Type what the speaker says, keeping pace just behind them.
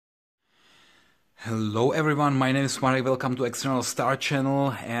Hello everyone, my name is Marek, welcome to External Star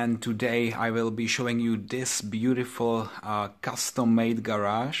Channel, and today I will be showing you this beautiful custom-made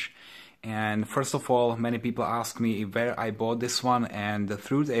garage. And first of all, many people ask me where I bought this one, and the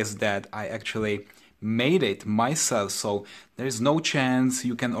truth is that I actually made it myself, so there is no chance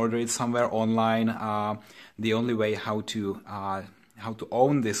you can order it somewhere online. The only way how to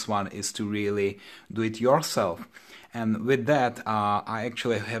own this one is to really do it yourself. And with that, I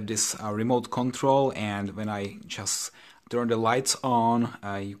actually have this remote control, and when I just turn the lights on,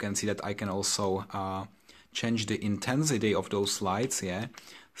 you can see that I can also change the intensity of those lights, yeah.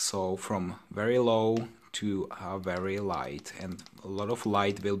 So from very low to very light, and a lot of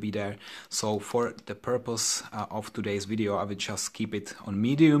light will be there. So for the purpose of today's video, I will just keep it on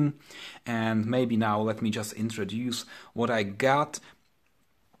medium. And maybe now let me just introduce what I got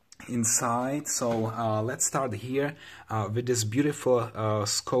inside. So let's start here with this beautiful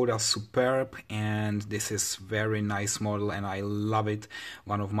Skoda Superb, and this is very nice model and I love it,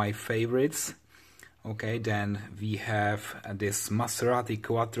 one of my favorites. Okay, then we have this Maserati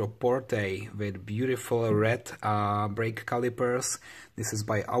Quattroporte with beautiful red brake calipers. This is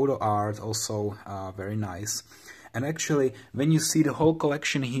by Auto Art, also very nice. And actually, when you see the whole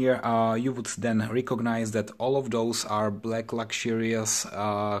collection here, you would then recognize that all of those are black luxurious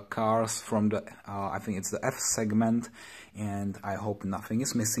cars from the, I think it's the F segment, and I hope nothing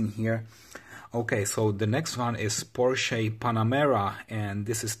is missing here. Okay, so the next one is Porsche Panamera, and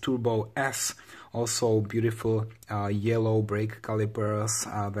this is Turbo S. Also beautiful yellow brake calipers,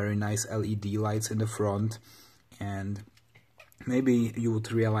 very nice LED lights in the front, and maybe you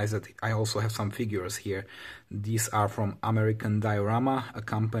would realize that I also have some figures here. These are from American Diorama, a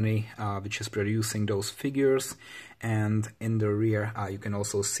company which is producing those figures, and in the rear you can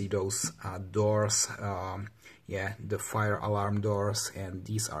also see those doors, yeah, the fire alarm doors, and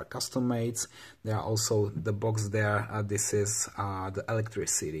these are custom made. There are also the box there, this is the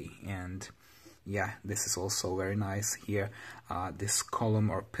electricity, and yeah, this is also very nice here, this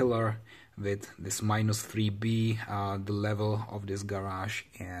column or pillar with this -3B, the level of this garage.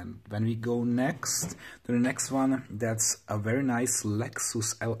 And when we go next to the next one, that's a very nice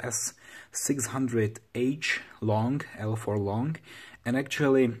Lexus LS 600H long, L for long. And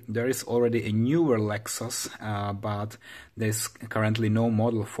actually there is already a newer Lexus, but there's currently no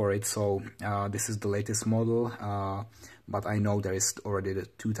model for it, so this is the latest model, but I know there is already the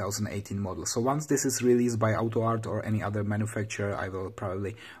 2018 model. So once this is released by Auto Art or any other manufacturer, I will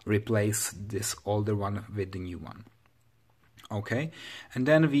probably replace this older one with the new one. Okay, and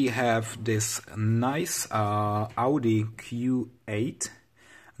then we have this nice Audi Q8.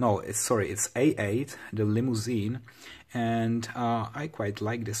 No, it's A8, the limousine, and I quite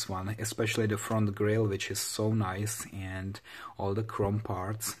like this one, especially the front grille, which is so nice, and all the chrome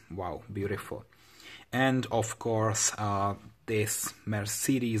parts. Wow, beautiful. And of course, this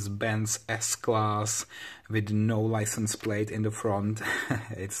Mercedes-Benz S-Class with no license plate in the front.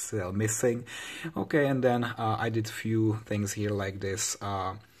 It's still missing. Okay, and then I did few things here like this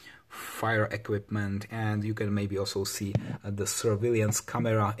fire equipment, and you can maybe also see the surveillance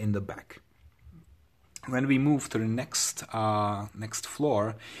camera in the back. When we move to the next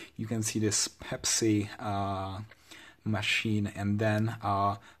floor, you can see this Pepsi machine, and then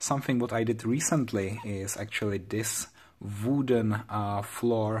something what I did recently is actually this wooden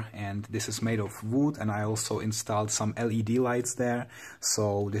floor, and this is made of wood, and I also installed some LED lights there,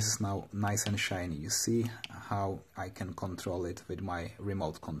 so this is now nice and shiny. You see how I can control it with my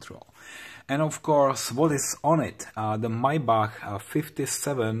remote control. And of course, what is on it? The Maybach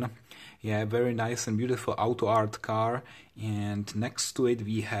 57, yeah, very nice and beautiful Auto Art car, and next to it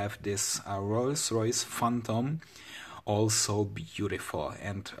we have this Rolls-Royce Phantom, also beautiful.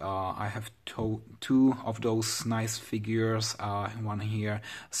 And I have two of those nice figures, one here,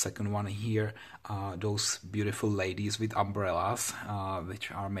 second one here, those beautiful ladies with umbrellas,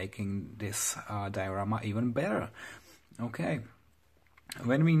 which are making this diorama even better. Okay.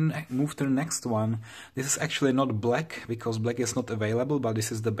 When we move to the next one, this is actually not black, because black is not available, but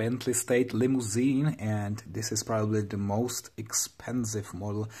this is the Bentley State Limousine, and this is probably the most expensive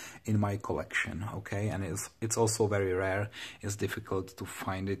model in my collection, okay? And it's also very rare. It's difficult to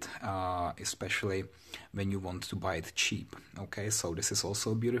find it, especially when you want to buy it cheap, okay? So this is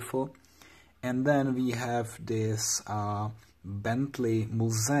also beautiful. And then we have this Bentley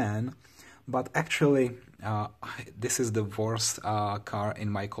Mulsanne, but actually this is the worst car in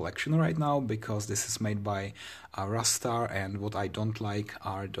my collection right now, because this is made by Rastar, and what I don't like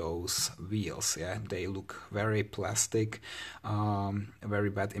are those wheels. Yeah, they look very plastic, very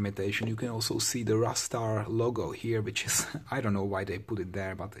bad imitation. You can also see the Rastar logo here, which is I don't know why they put it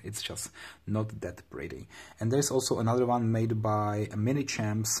there, but it's just not that pretty. And there's also another one made by Mini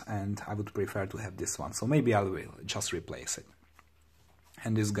Champs, and I would prefer to have this one, so maybe I will just replace it.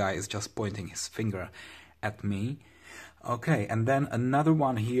 And this guy is just pointing his finger at me. Okay, and then another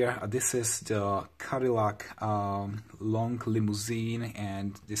one here. This is the Cadillac long limousine,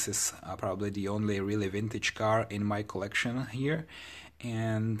 and this is probably the only really vintage car in my collection here.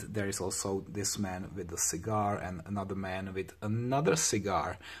 And there is also this man with a cigar and another man with another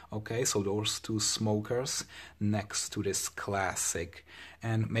cigar. Okay, so those two smokers next to this classic.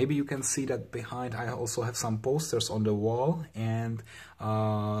 And maybe you can see that behind I also have some posters on the wall, and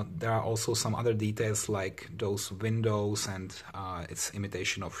there are also some other details like those windows, and it's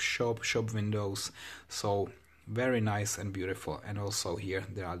imitation of shop windows. So very nice and beautiful. And also here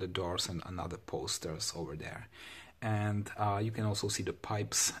there are the doors and another posters over there. And you can also see the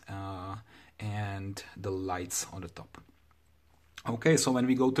pipes and the lights on the top. Okay, so when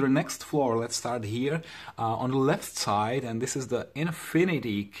we go to the next floor, let's start here on the left side, and this is the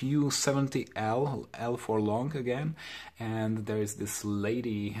Infiniti Q70L, L for long again, and there is this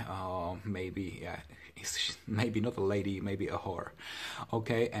lady, maybe not a lady, maybe a whore.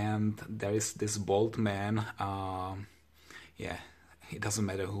 Okay, and there is this bald man, yeah. It doesn't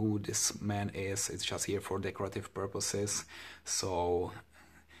matter who this man is, it's just here for decorative purposes. So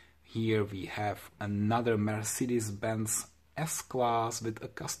here we have another Mercedes-Benz S-Class with a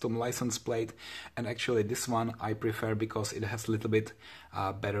custom license plate, and actually this one I prefer because it has a little bit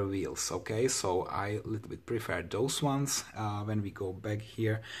better wheels. Okay, so I a little bit prefer those ones. When we go back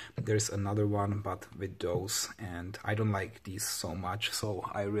here, there's another one but with those, and I don't like these so much, so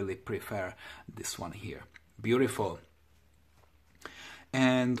I really prefer this one here. Beautiful.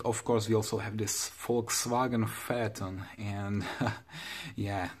 And of course we also have this Volkswagen Phaeton, and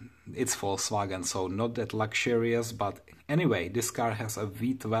yeah, it's Volkswagen, so not that luxurious, but anyway, this car has a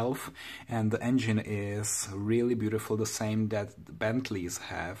V12 and the engine is really beautiful, the same that the Bentleys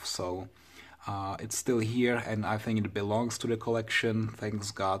have, so it's still here, and I think it belongs to the collection.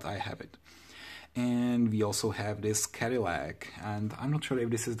 Thanks God I have it. And we also have this Cadillac, and I'm not sure if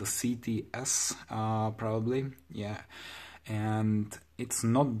this is the CTS, probably, yeah. And it's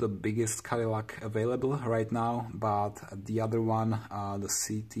not the biggest Cadillac available right now, but the other one, the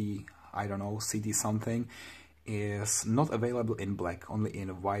CT, I don't know, CT something, is not available in black, only in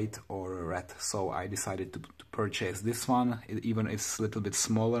white or red. So I decided to purchase this one. Even it's a little bit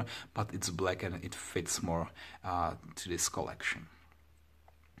smaller, but it's black and it fits more to this collection.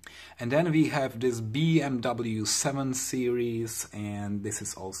 And then we have this BMW 7 Series, and this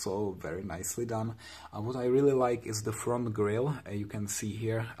is also very nicely done. What I really like is the front grille. You can see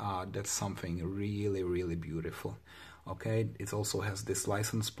here, that's something really beautiful. Okay, it also has this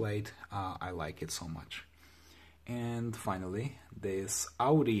license plate. I like it so much. And finally, this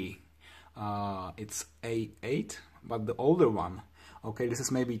Audi. It's A8, but the older one. Okay, this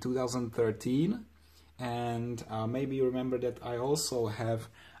is maybe 2013. And maybe you remember that I also have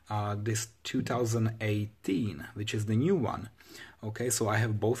this 2018, which is the new one. Okay, so I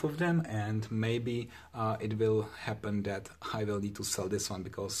have both of them, and maybe it will happen that I will need to sell this one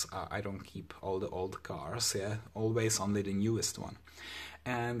because I don't keep all the old cars, yeah, always only the newest one.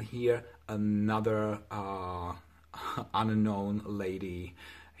 And here another unknown lady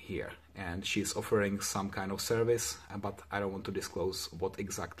here, and she's offering some kind of service, but I don't want to disclose what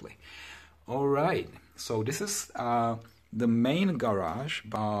exactly. Alright, so this is the main garage.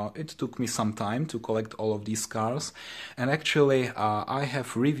 It took me some time to collect all of these cars, and actually I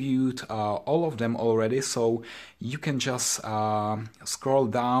have reviewed all of them already, so you can just scroll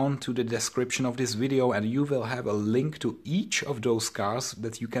down to the description of this video and you will have a link to each of those cars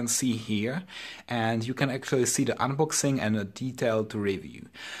that you can see here, and you can actually see the unboxing and a detailed review.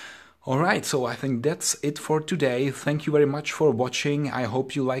 Alright, so I think that's it for today. Thank you very much for watching. I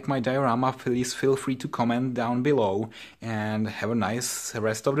hope you like my diorama. Please feel free to comment down below, and have a nice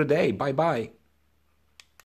rest of the day. Bye bye.